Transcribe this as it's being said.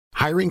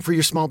Hiring for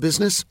your small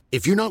business?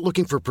 If you're not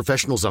looking for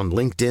professionals on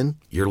LinkedIn,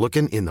 you're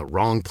looking in the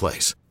wrong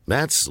place.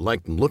 That's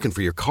like looking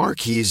for your car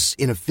keys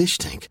in a fish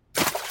tank.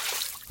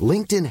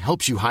 LinkedIn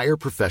helps you hire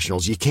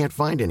professionals you can't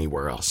find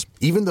anywhere else,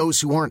 even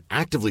those who aren't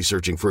actively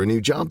searching for a new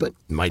job but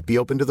might be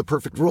open to the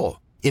perfect role.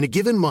 In a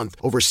given month,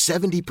 over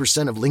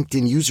 70% of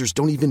LinkedIn users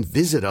don't even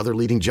visit other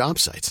leading job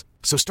sites.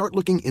 So start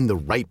looking in the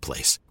right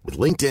place. With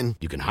LinkedIn,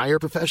 you can hire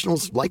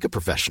professionals like a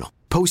professional.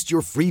 Post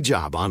your free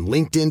job on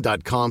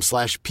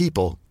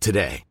linkedin.com/people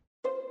today.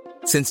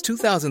 Since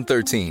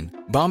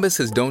 2013, Bombas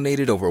has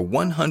donated over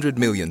 100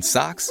 million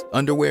socks,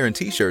 underwear, and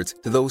T-shirts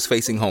to those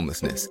facing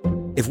homelessness.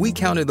 If we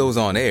counted those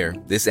on air,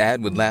 this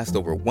ad would last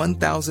over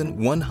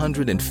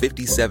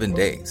 1,157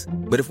 days.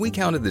 But if we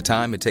counted the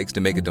time it takes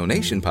to make a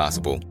donation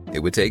possible, it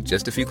would take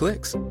just a few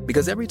clicks.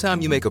 Because every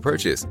time you make a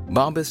purchase,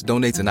 Bombas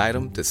donates an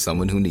item to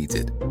someone who needs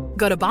it.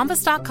 Go to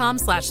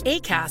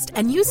bombas.com/ACAST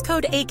and use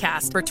code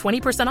ACAST for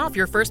 20% off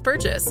your first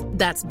purchase.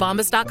 That's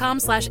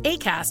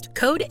bombas.com/ACAST,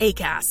 code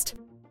ACAST.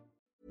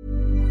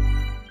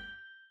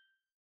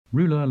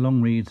 Rouleur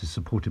Longreads is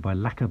supported by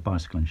Lacquer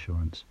Bicycle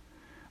Insurance.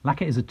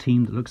 Lacquer is a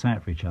team that looks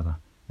out for each other.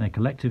 Their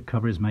collective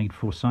cover is made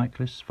for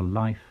cyclists, for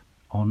life,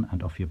 on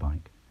and off your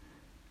bike.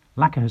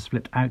 Lacquer has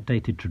flipped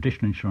outdated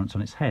traditional insurance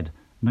on its head.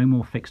 No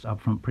more fixed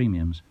upfront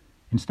premiums.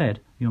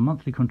 Instead, your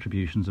monthly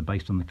contributions are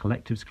based on the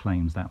collective's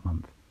claims that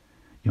month.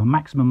 Your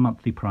maximum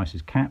monthly price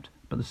is capped,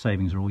 but the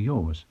savings are all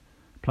yours.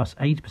 Plus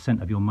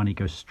 80% of your money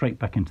goes straight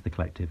back into the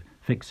collective,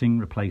 fixing,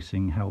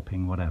 replacing,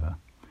 helping, whatever.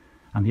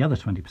 And the other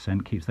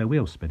 20% keeps their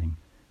wheels spinning.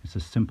 It's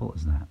as simple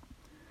as that.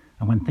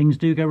 And when things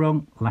do go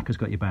wrong, Lacquer's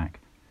got your back.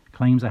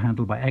 Claims are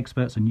handled by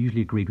experts and usually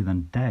agreed within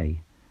a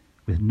day,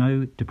 with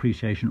no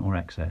depreciation or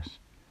excess.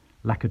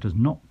 Lacquer does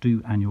not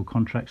do annual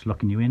contracts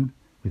locking you in.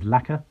 With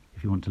Lacquer,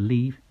 if you want to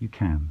leave, you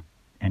can,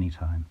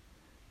 anytime.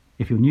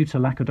 If you're new to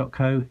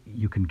lacquer.co,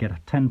 you can get a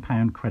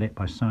 £10 credit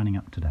by signing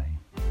up today.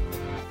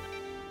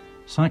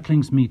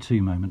 Cycling's Me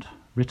Too moment,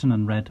 written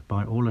and read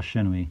by Orla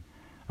Chenouille,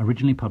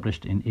 originally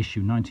published in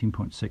issue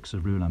 19.6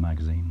 of Rouleur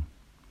magazine.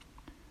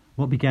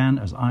 What began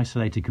as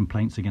isolated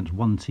complaints against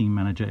one team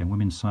manager in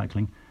women's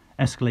cycling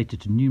escalated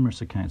to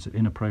numerous accounts of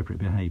inappropriate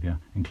behaviour,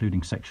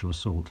 including sexual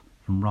assault,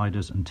 from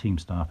riders and team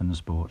staff in the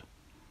sport.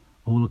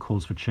 All the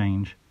calls for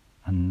change,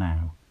 and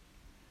now.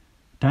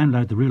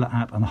 Download the Rouleur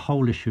app, and the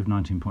whole issue of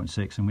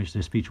 19.6 in which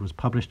this feature was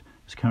published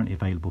is currently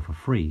available for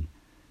free.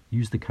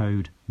 Use the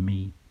code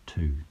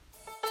METOO.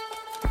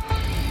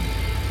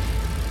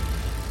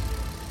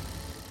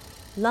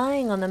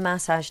 Lying on the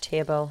massage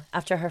table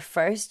after her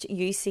first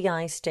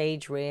UCI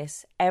stage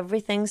race,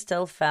 everything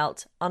still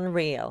felt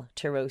unreal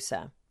to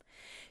Rosa.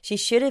 She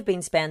should have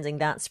been spending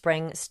that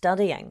spring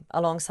studying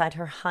alongside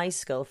her high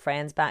school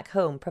friends back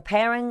home,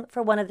 preparing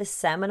for one of the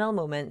seminal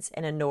moments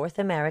in a North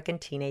American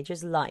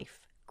teenager's life,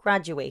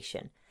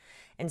 graduation.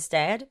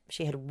 Instead,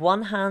 she had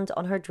one hand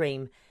on her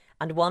dream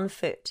and one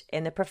foot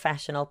in the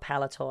professional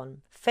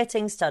peloton,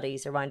 fitting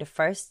studies around a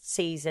first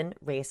season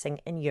racing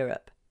in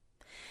Europe.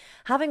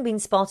 Having been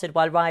spotted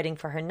while riding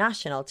for her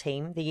national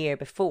team the year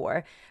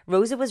before,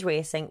 Rosa was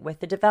racing with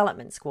the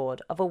development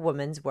squad of a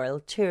women's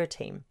world tour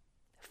team.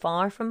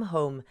 Far from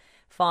home,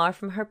 far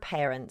from her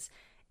parents,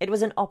 it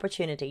was an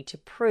opportunity to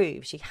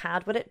prove she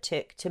had what it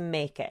took to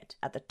make it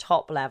at the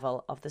top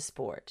level of the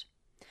sport.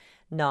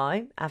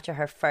 Now, after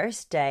her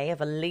first day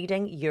of a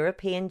leading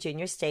European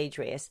junior stage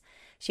race,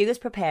 she was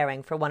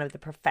preparing for one of the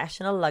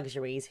professional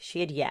luxuries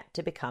she had yet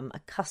to become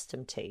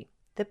accustomed to,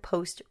 the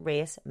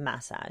post-race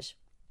massage.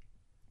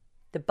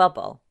 The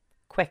bubble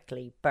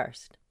quickly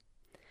burst.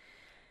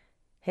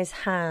 His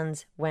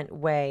hands went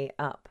way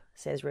up,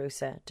 says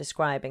Rosa,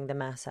 describing the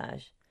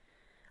massage.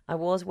 I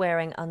was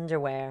wearing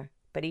underwear,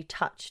 but he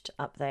touched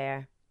up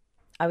there.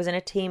 I was in a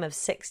team of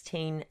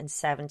 16 and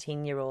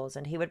 17-year-olds,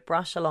 and he would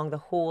brush along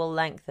the whole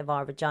length of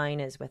our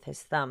vaginas with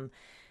his thumb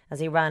as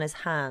he ran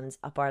his hands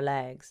up our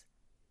legs.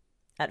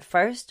 At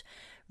first,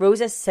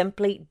 Rosa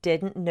simply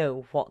didn't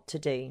know what to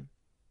do.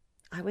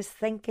 I was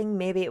thinking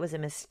maybe it was a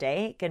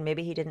mistake and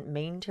maybe he didn't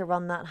mean to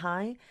run that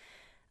high.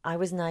 I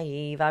was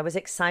naive. I was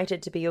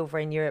excited to be over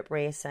in Europe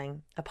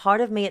racing. A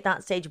part of me at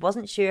that stage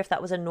wasn't sure if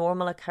that was a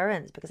normal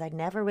occurrence because I'd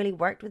never really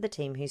worked with a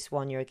team whose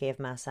soigneur gave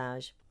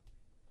massage.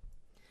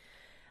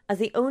 As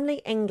the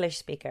only English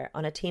speaker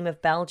on a team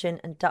of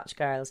Belgian and Dutch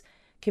girls,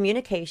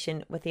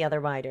 communication with the other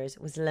riders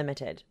was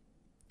limited.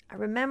 I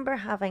remember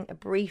having a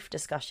brief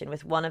discussion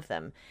with one of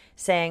them,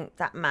 saying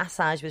that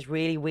massage was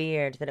really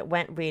weird, that it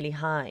went really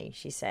high,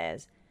 she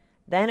says.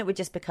 Then it would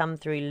just become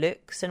through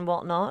looks and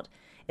whatnot.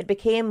 It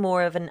became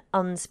more of an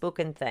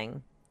unspoken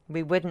thing.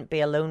 We wouldn't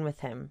be alone with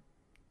him.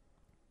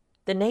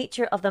 The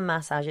nature of the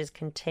massages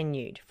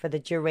continued for the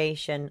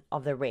duration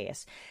of the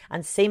race,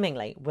 and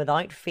seemingly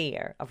without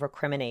fear of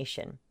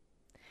recrimination.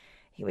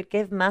 He would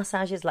give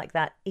massages like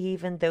that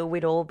even though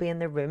we'd all be in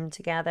the room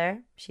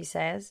together, she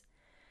says.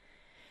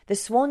 The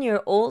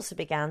soigneur also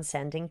began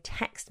sending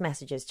text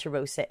messages to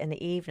Rosa in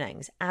the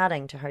evenings,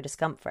 adding to her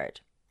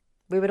discomfort.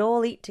 We would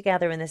all eat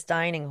together in this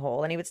dining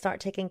hall, and he would start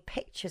taking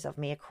pictures of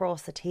me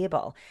across the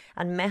table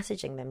and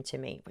messaging them to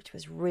me, which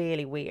was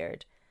really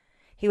weird.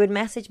 He would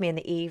message me in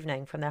the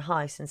evening from their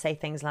house and say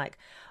things like,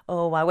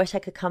 "Oh, I wish I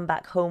could come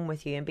back home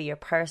with you and be your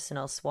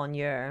personal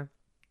soigneur."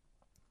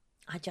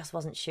 I just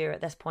wasn't sure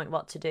at this point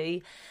what to do.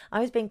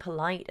 I was being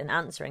polite and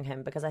answering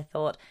him because I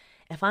thought,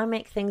 if I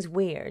make things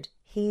weird,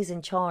 he's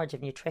in charge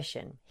of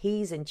nutrition.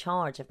 He's in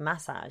charge of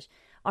massage.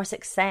 Our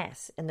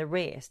success in the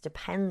race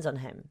depends on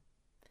him.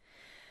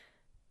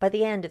 By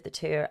the end of the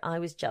tour, I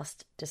was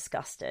just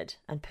disgusted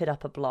and put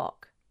up a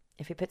block.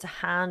 If he puts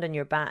a hand on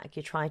your back,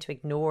 you try to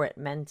ignore it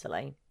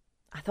mentally.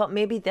 I thought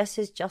maybe this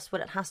is just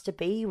what it has to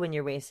be when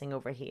you're racing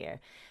over here.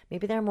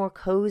 Maybe they're more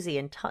cosy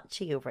and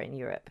touchy over in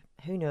Europe.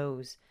 Who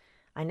knows?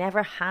 I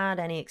never had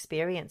any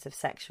experience of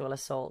sexual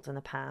assault in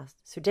the past,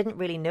 so didn't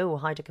really know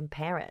how to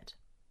compare it.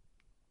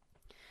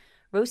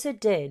 Rosa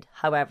did,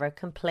 however,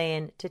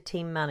 complain to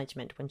team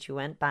management when she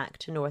went back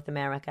to North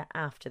America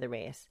after the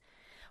race.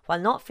 While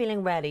not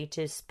feeling ready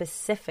to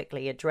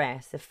specifically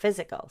address the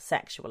physical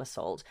sexual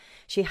assault,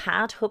 she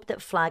had hoped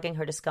that flagging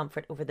her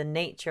discomfort over the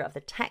nature of the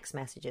text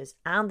messages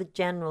and the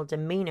general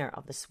demeanour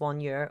of the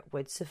soigneur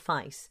would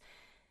suffice.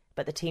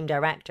 But the team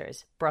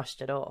directors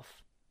brushed it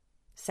off.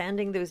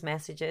 Sending those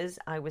messages,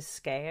 I was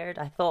scared.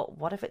 I thought,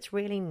 what if it's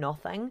really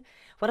nothing?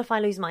 What if I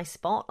lose my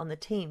spot on the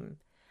team?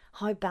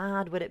 How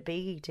bad would it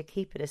be to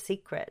keep it a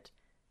secret?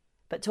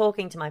 But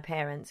talking to my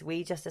parents,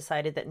 we just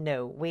decided that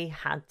no, we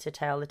had to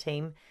tell the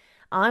team.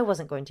 I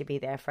wasn't going to be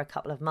there for a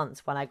couple of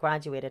months while I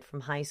graduated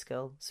from high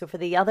school. So for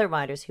the other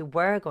riders who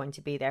were going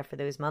to be there for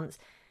those months,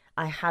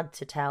 I had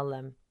to tell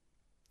them.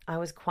 I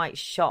was quite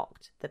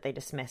shocked that they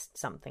dismissed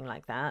something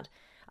like that.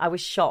 I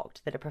was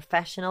shocked that a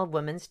professional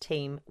women's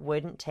team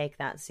wouldn't take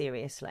that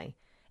seriously.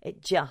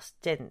 It just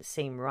didn't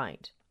seem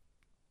right.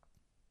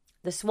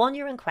 The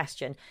soigneur in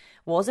question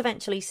was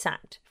eventually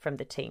sacked from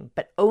the team,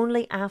 but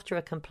only after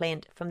a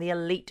complaint from the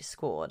elite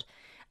squad,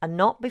 and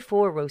not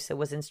before Rosa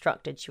was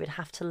instructed she would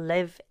have to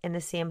live in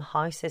the same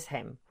house as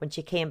him when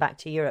she came back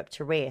to Europe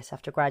to race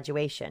after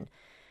graduation.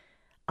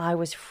 I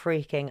was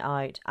freaking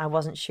out. I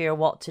wasn't sure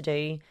what to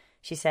do,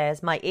 she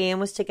says. My aim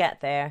was to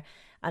get there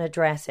and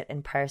address it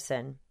in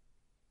person.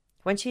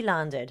 When she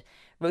landed,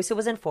 Rosa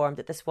was informed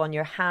that the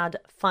soigneur had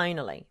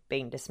finally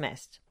been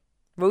dismissed.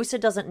 Rosa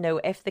doesn't know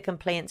if the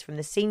complaints from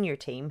the senior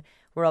team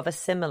were of a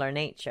similar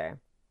nature.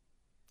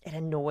 It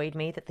annoyed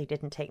me that they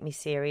didn't take me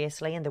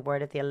seriously and the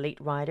word of the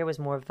elite rider was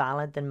more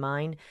valid than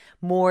mine,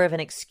 more of an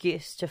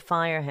excuse to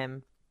fire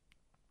him.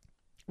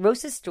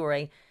 Rosa's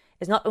story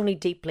is not only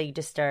deeply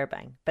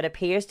disturbing, but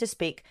appears to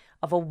speak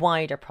of a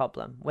wider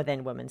problem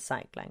within women's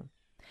cycling.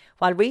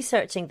 While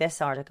researching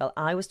this article,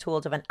 I was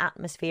told of an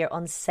atmosphere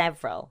on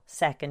several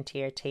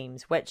second-tier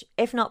teams, which,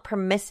 if not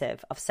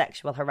permissive of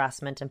sexual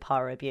harassment and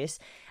power abuse,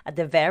 at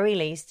the very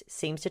least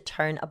seems to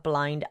turn a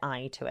blind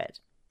eye to it.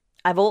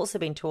 I've also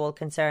been told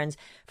concerns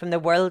from the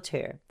World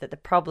Tour that the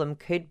problem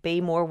could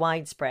be more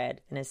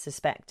widespread than is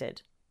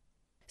suspected.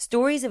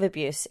 Stories of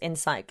abuse in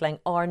cycling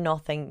are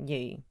nothing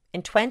new.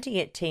 In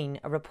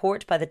 2018, a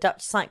report by the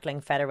Dutch Cycling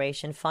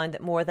Federation found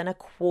that more than a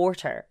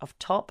quarter of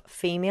top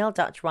female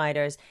Dutch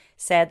riders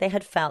said they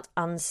had felt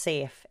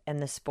unsafe in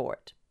the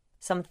sport.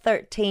 Some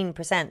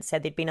 13%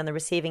 said they'd been on the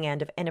receiving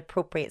end of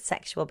inappropriate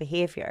sexual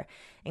behaviour,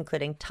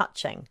 including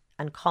touching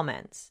and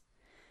comments.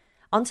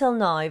 Until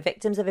now,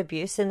 victims of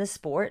abuse in the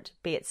sport,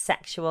 be it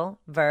sexual,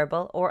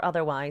 verbal or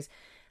otherwise,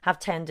 have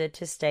tended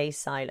to stay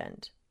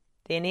silent.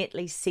 The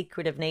innately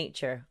secretive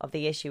nature of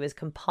the issue is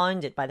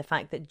compounded by the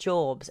fact that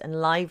jobs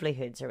and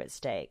livelihoods are at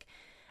stake,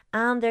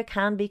 and there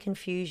can be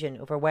confusion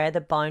over where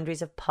the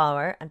boundaries of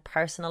power and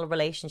personal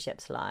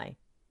relationships lie.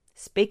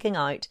 Speaking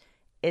out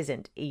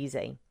isn't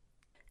easy.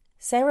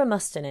 Sarah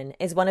Mustonen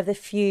is one of the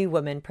few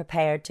women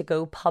prepared to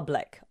go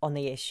public on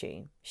the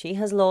issue. She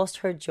has lost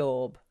her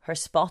job, her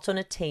spot on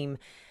a team,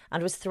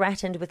 and was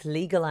threatened with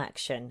legal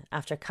action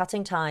after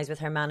cutting ties with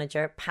her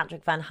manager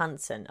Patrick Van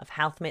Hansen of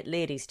Healthmate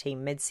Ladies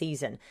team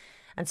mid-season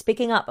and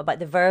speaking up about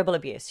the verbal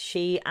abuse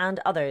she and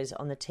others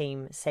on the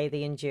team say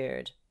they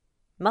endured.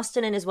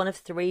 Mustonen is one of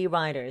 3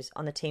 riders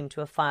on the team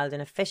to have filed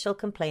an official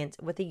complaint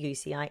with the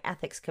UCI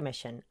Ethics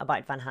Commission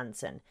about Van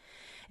Hansen.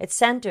 It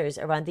centres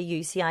around the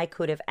UCI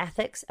Code of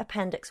Ethics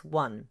Appendix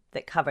 1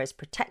 that covers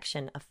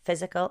protection of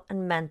physical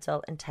and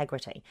mental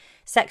integrity,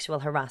 sexual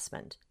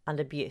harassment and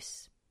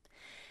abuse.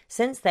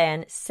 Since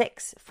then,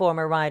 6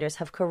 former riders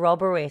have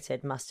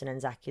corroborated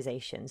Mustonen's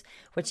accusations,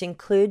 which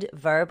include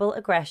verbal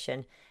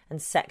aggression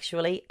and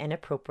sexually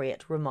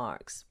inappropriate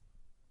remarks.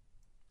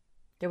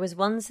 There was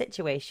one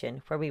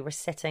situation where we were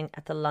sitting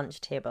at the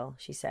lunch table,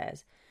 she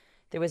says.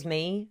 There was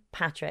me,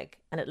 Patrick,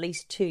 and at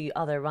least 2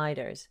 other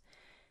riders.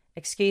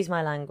 Excuse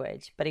my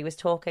language, but he was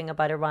talking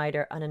about a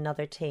rider on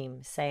another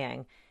team,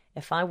 saying,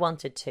 if I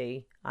wanted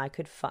to, I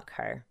could fuck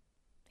her.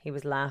 He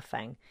was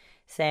laughing,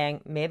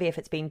 saying maybe if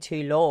it's been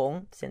too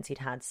long since he'd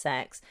had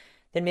sex,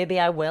 then maybe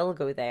I will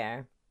go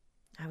there.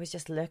 I was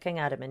just looking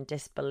at him in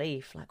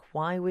disbelief, like,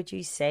 why would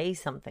you say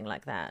something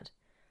like that?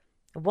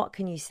 What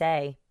can you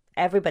say?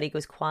 Everybody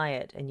goes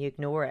quiet and you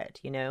ignore it,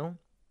 you know?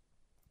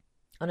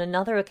 On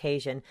another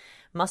occasion,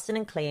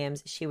 Mustonen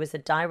claims she was the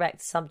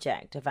direct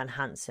subject of Van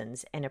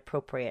Hansen's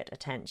inappropriate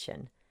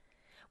attention.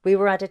 We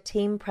were at a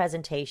team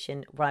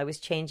presentation where I was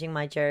changing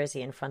my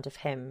jersey in front of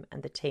him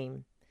and the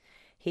team.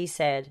 He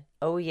said,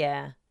 "Oh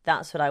yeah,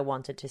 that's what I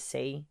wanted to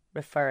see,"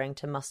 referring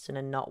to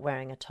Mustonen not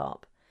wearing a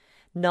top.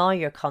 "Now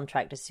your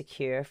contract is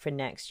secure for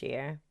next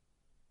year."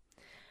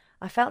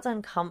 I felt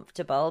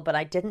uncomfortable, but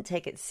I didn't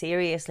take it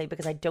seriously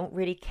because I don't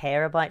really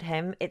care about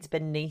him. It's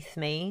beneath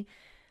me.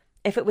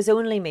 If it was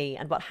only me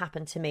and what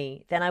happened to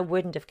me, then I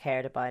wouldn't have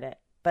cared about it.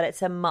 But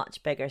it's a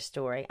much bigger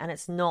story, and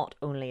it's not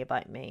only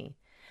about me.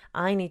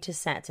 I need to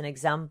set an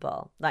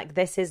example. Like,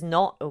 this is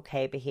not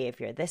okay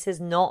behaviour. This is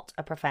not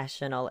a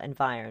professional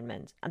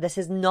environment. And this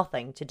has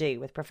nothing to do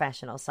with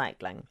professional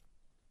cycling.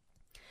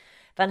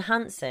 Van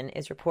Hansen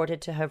is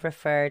reported to have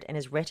referred in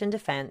his written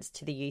defence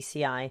to the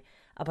UCI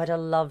about a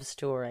love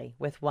story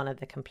with one of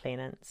the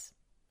complainants.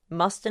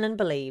 Mustonen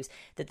believes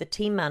that the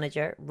team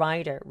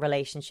manager-rider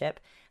relationship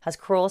has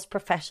crossed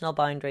professional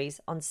boundaries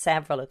on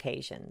several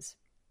occasions.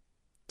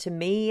 "To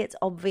me, it's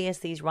obvious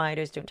these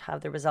riders don't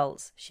have the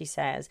results," she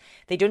says.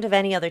 "They don't have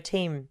any other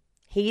team.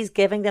 He's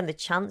giving them the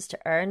chance to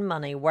earn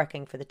money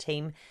working for the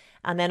team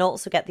and then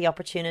also get the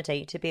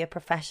opportunity to be a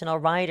professional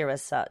rider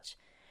as such.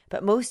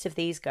 But most of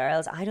these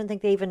girls, I don't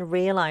think they even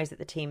realise that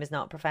the team is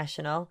not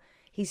professional.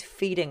 He's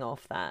feeding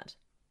off that."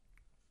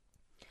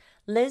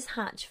 Liz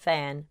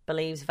Hatch-Fenn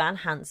believes Van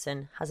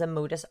Hansen has a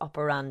modus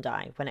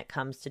operandi when it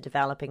comes to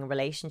developing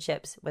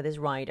relationships with his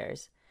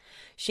riders.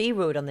 She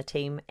rode on the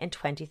team in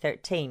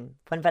 2013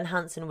 when Van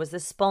Hansen was the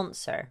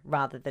sponsor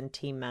rather than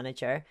team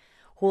manager,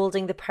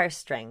 holding the purse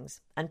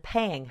strings and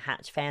paying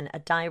Hatch-Fenn a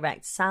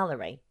direct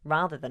salary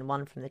rather than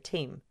one from the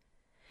team.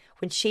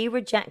 When she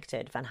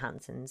rejected Van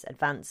Hansen's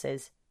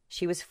advances,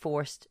 she was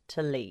forced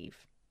to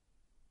leave.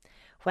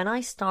 "When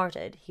I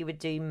started, he would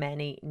do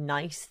many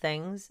nice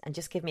things and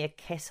just give me a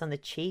kiss on the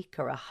cheek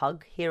or a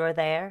hug here or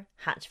there,"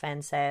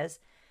 Hatch-Fenn says.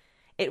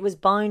 "It was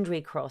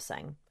boundary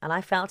crossing, and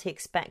I felt he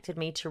expected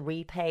me to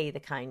repay the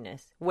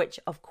kindness, which,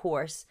 of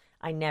course,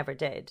 I never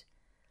did.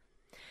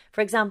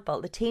 For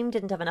example, the team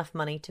didn't have enough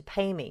money to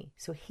pay me,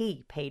 so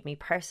he paid me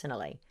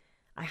personally.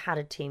 I had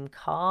a team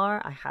car,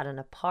 I had an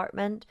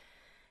apartment.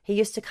 He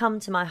used to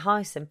come to my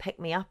house and pick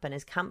me up in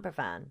his camper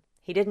van.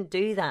 He didn't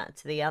do that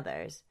to the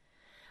others.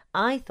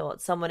 I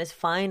thought someone is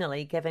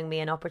finally giving me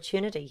an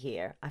opportunity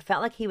here. I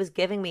felt like he was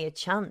giving me a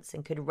chance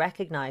and could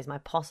recognise my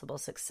possible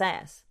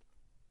success.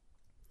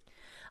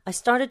 I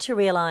started to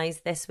realise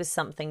this was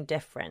something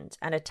different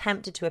and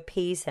attempted to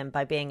appease him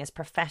by being as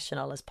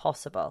professional as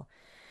possible.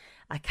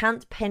 I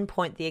can't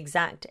pinpoint the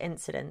exact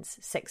incidents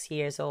 6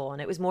 years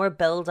on. It was more a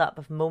build-up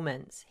of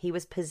moments. He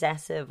was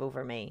possessive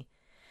over me.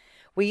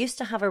 We used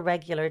to have a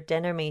regular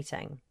dinner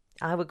meeting.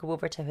 I would go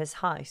over to his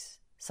house.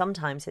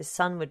 Sometimes his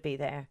son would be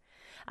there.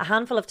 A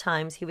handful of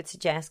times he would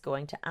suggest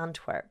going to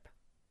Antwerp.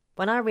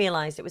 When I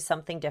realised it was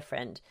something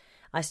different,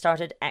 I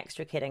started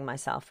extricating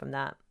myself from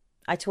that.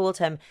 I told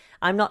him,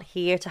 I'm not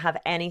here to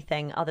have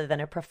anything other than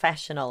a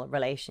professional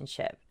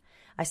relationship.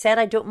 I said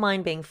I don't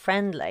mind being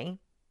friendly,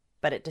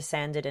 but it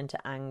descended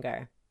into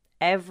anger.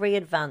 Every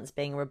advance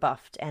being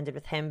rebuffed ended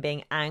with him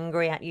being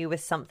angry at you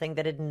with something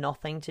that had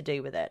nothing to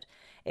do with it.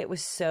 It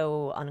was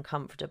so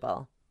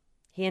uncomfortable.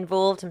 He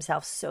involved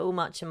himself so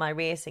much in my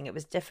racing, it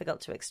was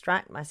difficult to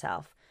extract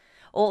myself.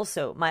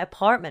 Also, my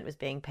apartment was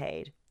being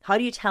paid. How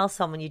do you tell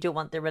someone you don't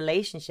want the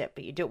relationship,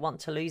 but you don't want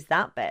to lose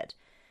that bit?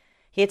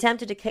 He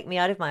attempted to kick me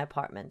out of my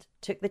apartment,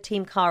 took the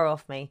team car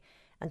off me,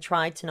 and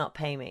tried to not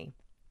pay me.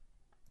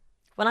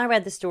 When I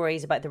read the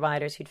stories about the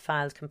riders who'd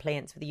filed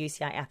complaints with the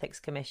UCI Ethics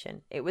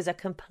Commission, it was a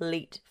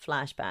complete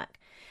flashback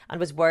and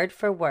was word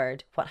for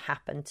word what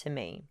happened to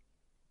me.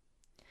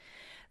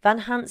 Van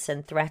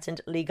Hansen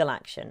threatened legal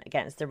action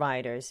against the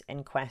riders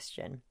in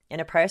question. In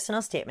a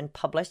personal statement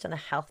published on the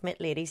Healthmate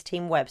Ladies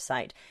team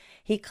website,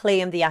 he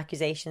claimed the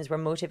accusations were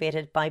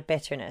motivated by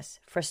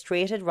bitterness,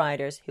 frustrated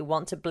riders who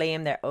want to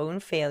blame their own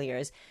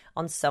failures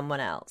on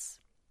someone else.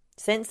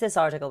 Since this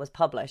article was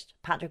published,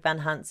 Patrick Van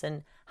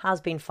Hansen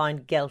has been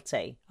found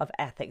guilty of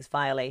ethics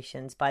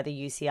violations by the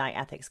UCI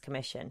Ethics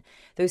Commission.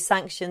 Those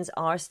sanctions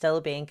are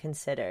still being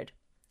considered.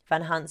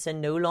 Van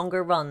Hansen no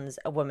longer runs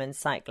a women's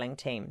cycling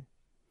team.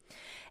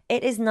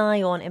 It is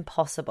nigh on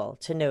impossible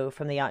to know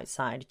from the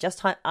outside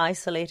just how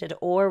isolated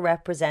or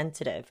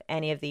representative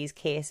any of these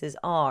cases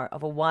are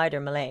of a wider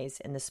malaise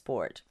in the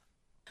sport.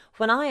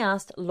 When I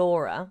asked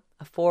Laura,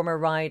 a former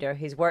rider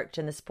who's worked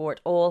in the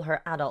sport all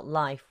her adult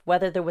life,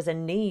 whether there was a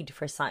need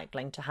for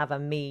cycling to have a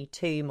Me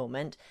Too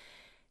moment,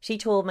 she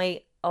told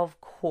me,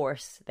 of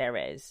course there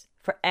is.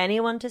 For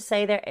anyone to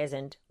say there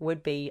isn't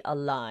would be a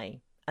lie.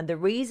 And the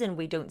reason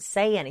we don't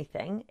say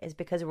anything is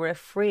because we're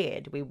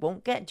afraid we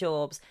won't get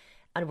jobs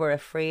and we're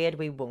afraid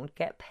we won't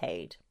get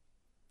paid.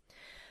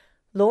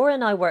 Laura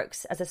now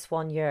works as a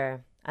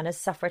soigneur and has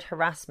suffered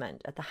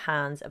harassment at the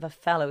hands of a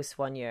fellow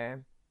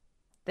soigneur.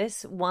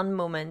 This one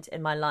moment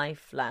in my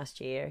life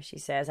last year, she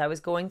says, I was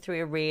going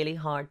through a really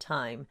hard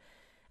time,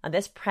 and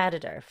this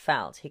predator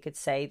felt he could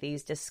say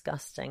these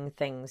disgusting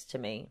things to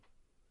me.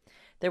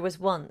 There was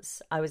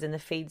once I was in the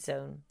feed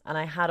zone and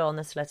I had on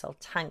this little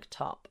tank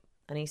top,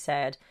 and he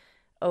said,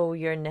 "Oh,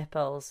 your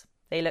nipples,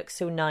 they look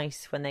so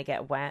nice when they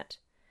get wet."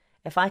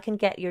 If I can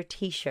get your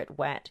t-shirt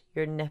wet,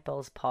 your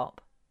nipples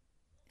pop.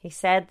 He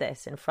said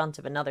this in front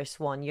of another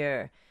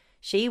soigneur.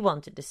 She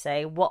wanted to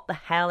say, what the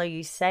hell are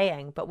you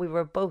saying? But we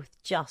were both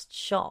just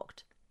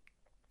shocked.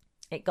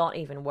 It got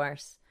even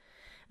worse.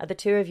 At the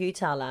tour of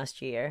Utah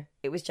last year,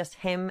 it was just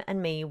him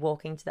and me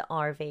walking to the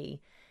RV,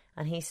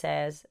 and he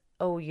says,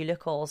 oh, you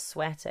look all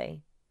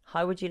sweaty.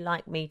 How would you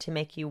like me to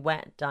make you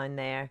wet down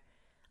there?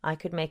 I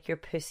could make your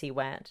pussy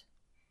wet.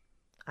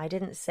 I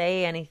didn't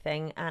say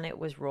anything, and it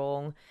was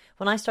wrong.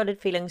 When I started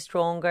feeling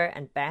stronger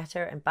and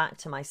better and back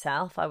to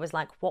myself, I was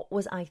like, what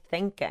was I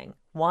thinking?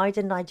 Why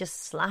didn't I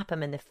just slap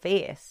him in the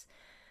face?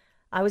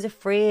 I was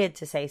afraid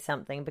to say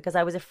something because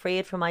I was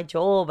afraid for my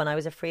job, and I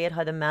was afraid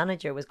how the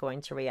manager was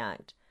going to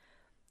react.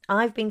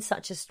 I've been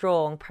such a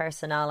strong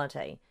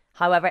personality.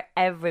 However,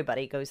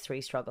 everybody goes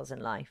through struggles in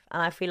life,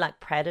 and I feel like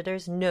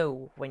predators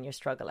know when you're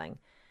struggling.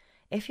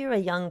 If you're a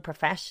young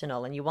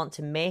professional and you want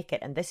to make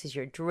it and this is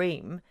your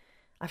dream,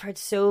 I've heard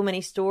so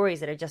many stories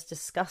that are just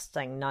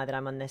disgusting now that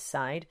I'm on this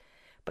side,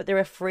 but they're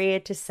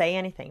afraid to say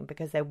anything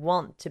because they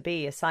want to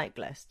be a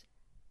cyclist.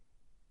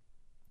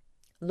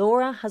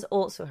 Laura has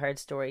also heard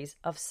stories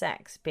of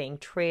sex being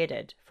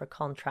traded for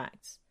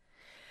contracts.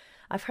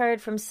 I've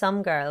heard from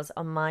some girls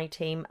on my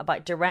team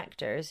about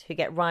directors who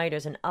get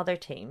riders in other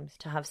teams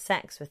to have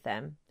sex with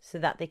them so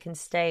that they can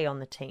stay on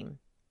the team.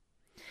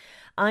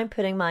 I'm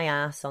putting my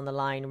ass on the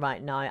line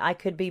right now. I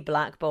could be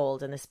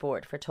blackballed in the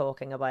sport for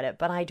talking about it,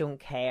 but I don't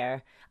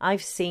care.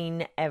 I've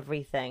seen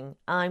everything.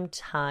 I'm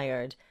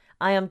tired.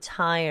 I am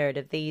tired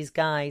of these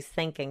guys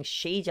thinking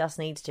she just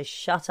needs to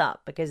shut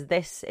up because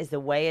this is the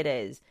way it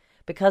is,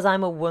 because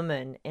I'm a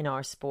woman in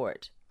our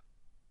sport.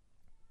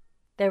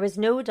 There is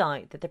no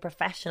doubt that the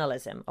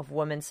professionalism of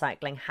women's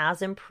cycling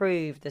has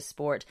improved the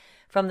sport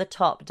from the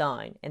top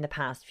down in the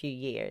past few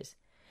years.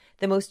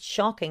 The most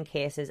shocking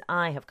cases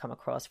I have come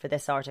across for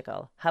this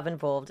article have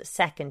involved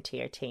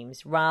second-tier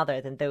teams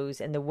rather than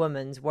those in the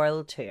Women's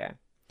World Tour.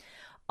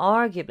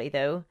 Arguably,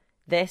 though,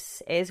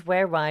 this is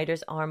where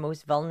riders are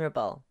most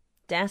vulnerable,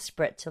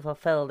 desperate to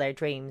fulfil their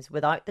dreams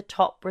without the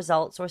top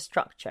results or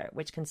structure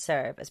which can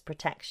serve as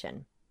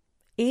protection.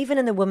 Even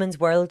in the Women's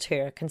World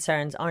Tour,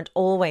 concerns aren't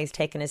always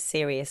taken as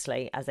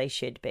seriously as they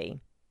should be.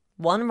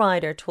 One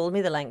rider told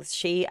me the lengths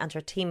she and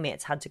her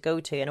teammates had to go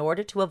to in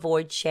order to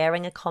avoid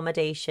sharing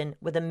accommodation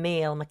with a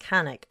male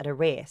mechanic at a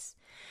race.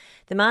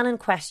 The man in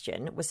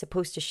question was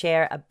supposed to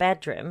share a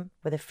bedroom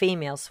with a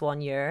female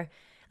soigneur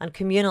and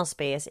communal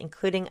space,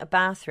 including a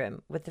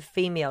bathroom, with the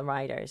female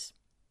riders.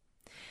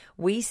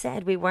 We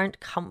said we weren't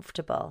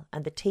comfortable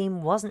and the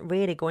team wasn't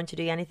really going to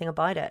do anything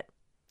about it.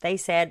 They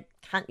said,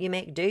 can't you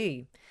make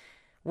do?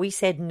 We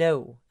said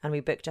no, and we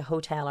booked a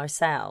hotel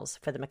ourselves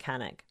for the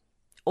mechanic.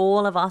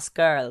 All of us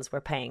girls were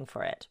paying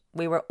for it.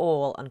 We were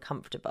all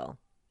uncomfortable.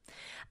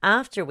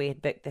 After we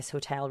had booked this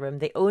hotel room,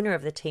 the owner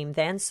of the team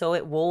then saw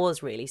it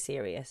was really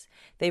serious.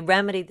 They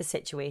remedied the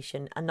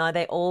situation, and now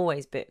they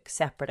always book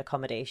separate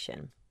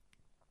accommodation.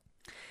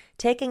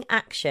 Taking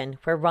action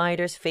where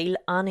riders feel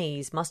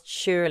unease must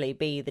surely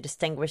be the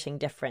distinguishing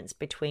difference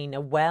between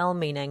a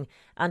well-meaning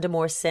and a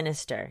more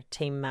sinister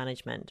team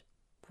management.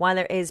 While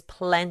there is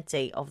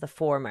plenty of the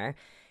former,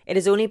 it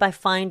is only by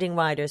finding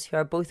riders who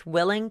are both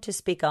willing to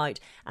speak out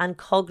and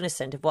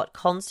cognizant of what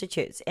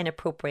constitutes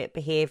inappropriate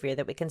behaviour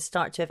that we can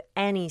start to have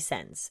any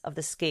sense of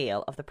the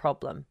scale of the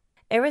problem.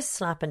 Iris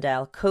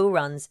Slappendale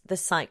co-runs the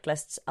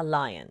Cyclists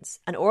Alliance,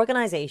 an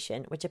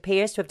organisation which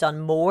appears to have done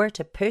more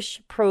to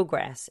push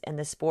progress in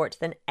the sport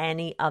than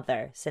any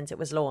other since it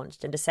was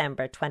launched in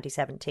December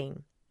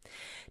 2017.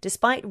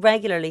 Despite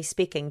regularly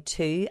speaking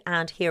to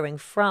and hearing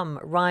from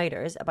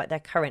riders about their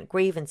current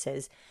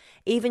grievances,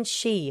 even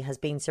she has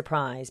been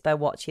surprised by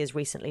what she has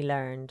recently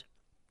learned.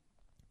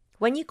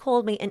 When you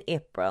called me in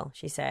April,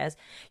 she says,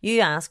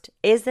 you asked,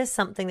 is this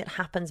something that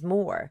happens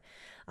more?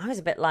 I was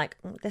a bit like,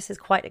 this is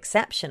quite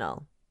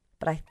exceptional,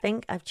 but I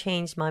think I've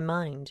changed my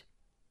mind.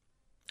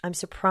 I'm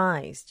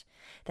surprised.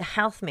 The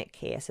HealthMate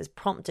case has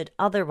prompted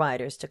other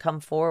riders to come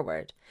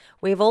forward.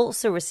 We have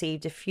also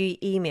received a few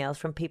emails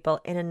from people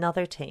in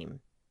another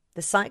team.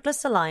 The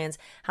Cyclists Alliance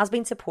has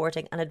been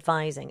supporting and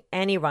advising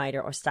any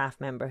rider or staff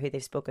member who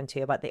they've spoken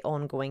to about the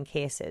ongoing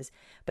cases,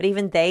 but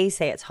even they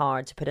say it's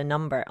hard to put a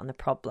number on the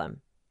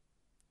problem.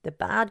 The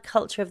bad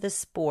culture of the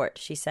sport,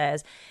 she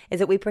says, is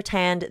that we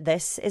pretend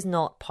this is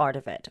not part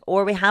of it,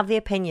 or we have the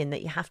opinion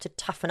that you have to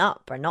toughen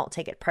up or not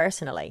take it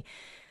personally.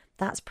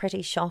 That's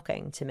pretty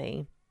shocking to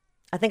me.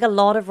 I think a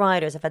lot of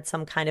riders have had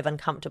some kind of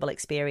uncomfortable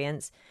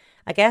experience.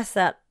 I guess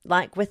that,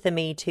 like with the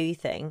Me Too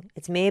thing,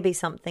 it's maybe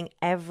something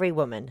every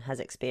woman has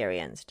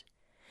experienced.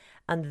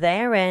 And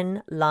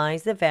therein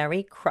lies the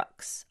very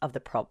crux of the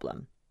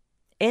problem.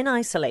 In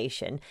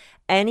isolation,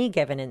 any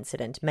given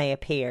incident may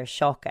appear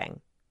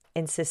shocking.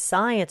 In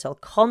societal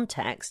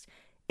context,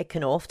 it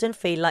can often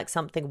feel like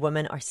something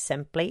women are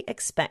simply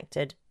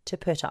expected to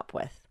put up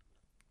with.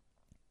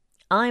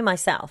 I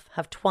myself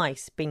have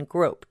twice been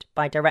groped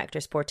by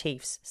directors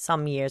sportifs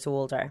some years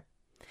older.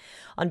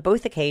 On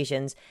both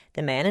occasions,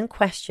 the men in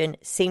question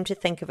seemed to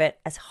think of it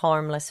as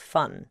harmless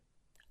fun.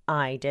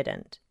 I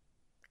didn't.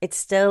 It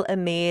still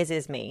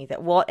amazes me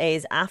that what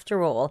is,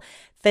 after all,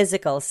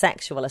 physical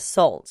sexual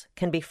assault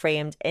can be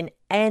framed in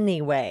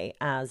any way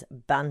as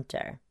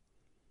banter.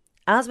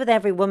 As with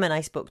every woman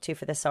I spoke to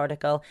for this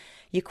article,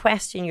 you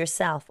question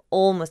yourself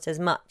almost as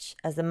much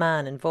as the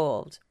man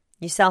involved.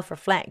 You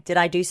self-reflect. Did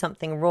I do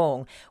something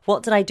wrong?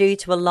 What did I do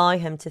to allow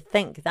him to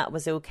think that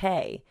was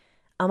okay?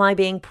 Am I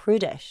being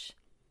prudish?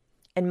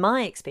 In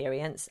my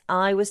experience,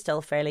 I was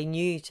still fairly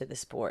new to the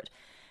sport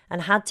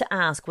and had to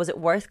ask, was it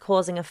worth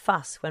causing a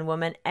fuss when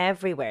women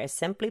everywhere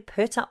simply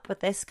put up with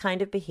this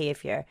kind of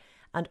behaviour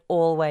and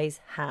always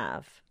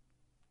have?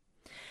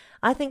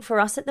 I think for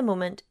us at the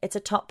moment, it's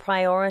a top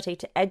priority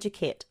to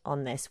educate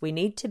on this. We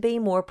need to be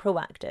more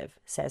proactive,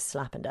 says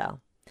Slappendale.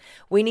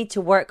 We need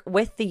to work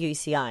with the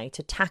UCI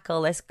to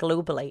tackle this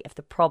globally if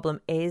the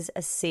problem is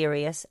as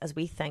serious as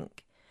we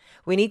think.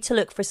 We need to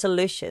look for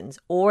solutions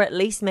or at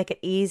least make it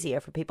easier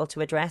for people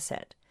to address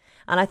it.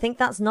 And I think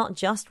that's not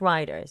just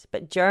riders,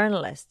 but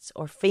journalists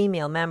or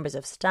female members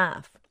of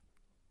staff.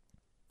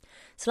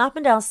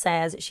 Slappendale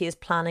says she is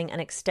planning an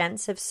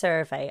extensive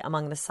survey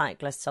among the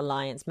Cyclists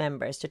Alliance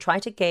members to try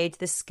to gauge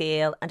the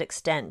scale and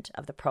extent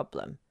of the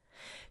problem.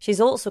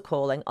 She's also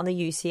calling on the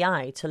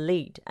UCI to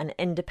lead an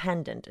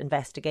independent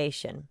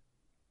investigation.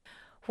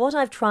 What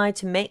I've tried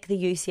to make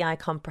the UCI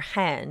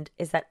comprehend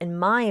is that, in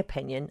my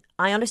opinion,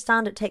 I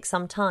understand it takes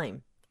some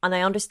time, and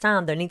I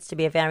understand there needs to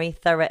be a very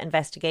thorough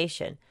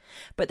investigation,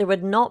 but there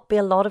would not be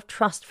a lot of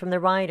trust from the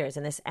riders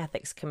in this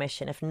ethics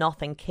commission if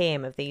nothing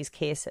came of these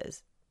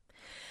cases.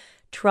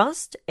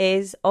 Trust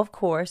is, of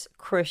course,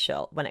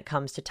 crucial when it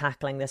comes to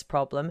tackling this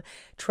problem.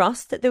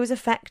 Trust that those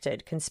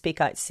affected can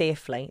speak out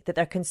safely, that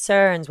their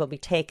concerns will be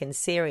taken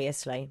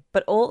seriously,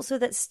 but also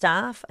that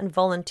staff and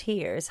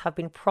volunteers have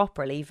been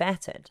properly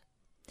vetted.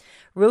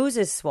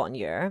 Rose's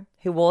soigneur,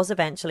 who was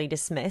eventually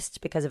dismissed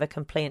because of a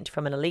complaint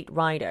from an elite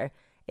rider,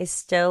 is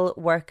still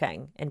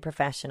working in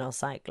professional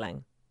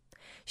cycling.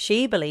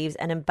 She believes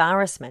an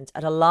embarrassment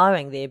at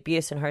allowing the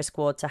abuse in her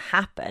squad to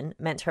happen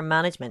meant her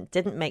management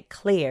didn't make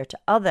clear to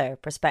other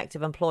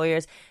prospective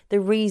employers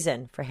the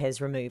reason for his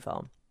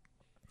removal.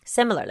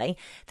 Similarly,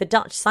 the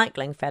Dutch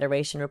Cycling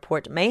Federation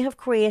report may have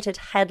created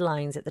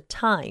headlines at the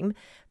time,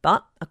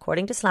 but,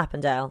 according to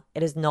Slappendale,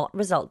 it has not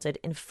resulted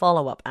in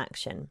follow-up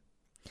action.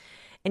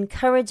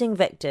 Encouraging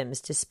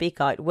victims to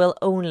speak out will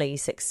only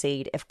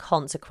succeed if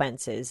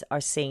consequences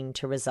are seen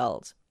to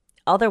result.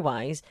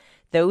 Otherwise,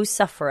 those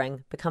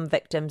suffering become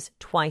victims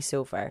twice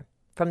over,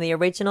 from the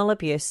original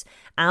abuse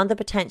and the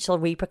potential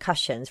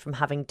repercussions from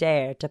having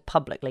dared to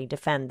publicly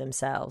defend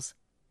themselves.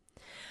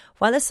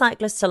 While the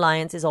Cyclists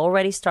Alliance is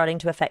already starting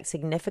to effect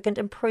significant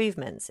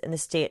improvements in the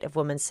state of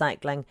women's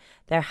cycling,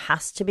 there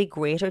has to be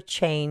greater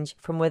change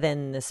from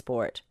within the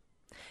sport.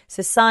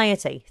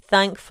 Society,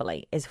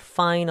 thankfully, is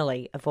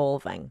finally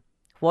evolving.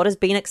 What has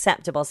been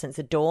acceptable since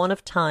the dawn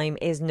of time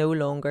is no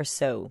longer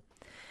so.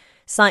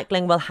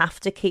 Cycling will have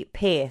to keep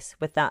pace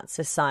with that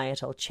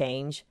societal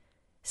change.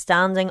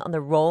 Standing on the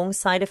wrong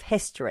side of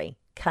history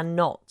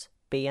cannot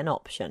be an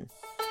option.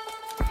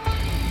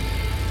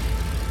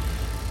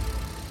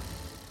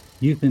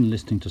 You've been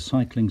listening to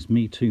Cycling's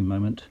Me Too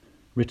Moment,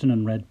 written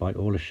and read by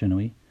Orla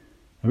Shinui,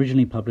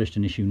 originally published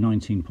in issue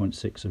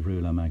 19.6 of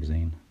Rouleur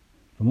magazine.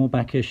 For more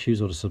back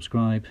issues or to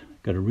subscribe,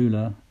 go to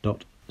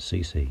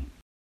rouleur.cc.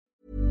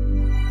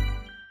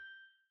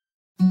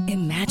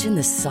 Imagine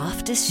the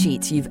softest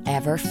sheets you've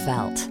ever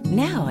felt.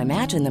 Now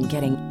imagine them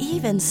getting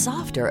even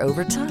softer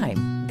over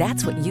time.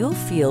 That's what you'll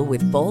feel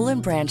with Boll &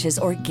 Branch's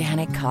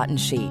organic cotton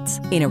sheets.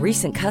 In a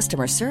recent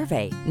customer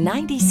survey,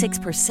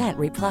 96%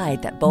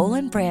 replied that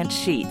Boll & Branch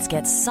sheets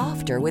get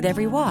softer with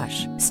every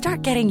wash.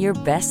 Start getting your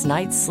best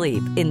night's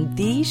sleep in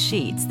these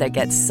sheets that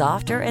get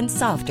softer and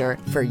softer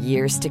for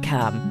years to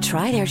come.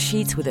 Try their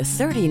sheets with a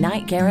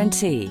 30-night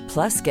guarantee.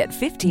 Plus, get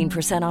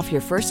 15% off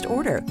your first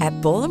order at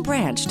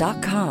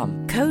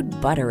bollandbranch.com.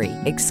 Code BUTTERY.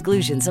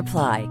 Exclusions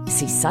apply.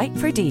 See site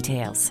for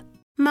details.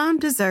 Mom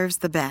deserves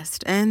the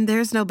best, and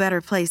there's no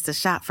better place to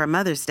shop for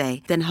Mother's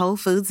Day than Whole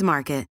Foods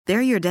Market.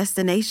 They're your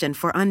destination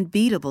for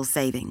unbeatable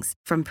savings,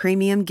 from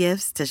premium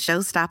gifts to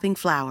show-stopping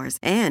flowers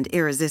and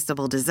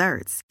irresistible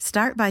desserts.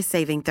 Start by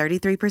saving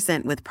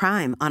 33% with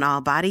Prime on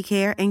all body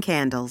care and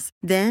candles.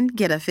 Then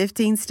get a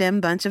 15-stem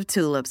bunch of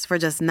tulips for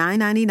just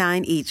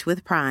 $9.99 each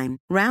with Prime.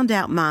 Round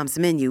out Mom's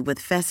menu with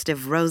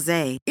festive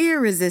rosé,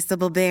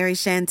 irresistible berry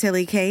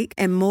chantilly cake,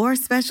 and more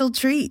special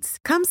treats.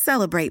 Come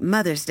celebrate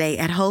Mother's Day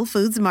at Whole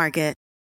Foods Market.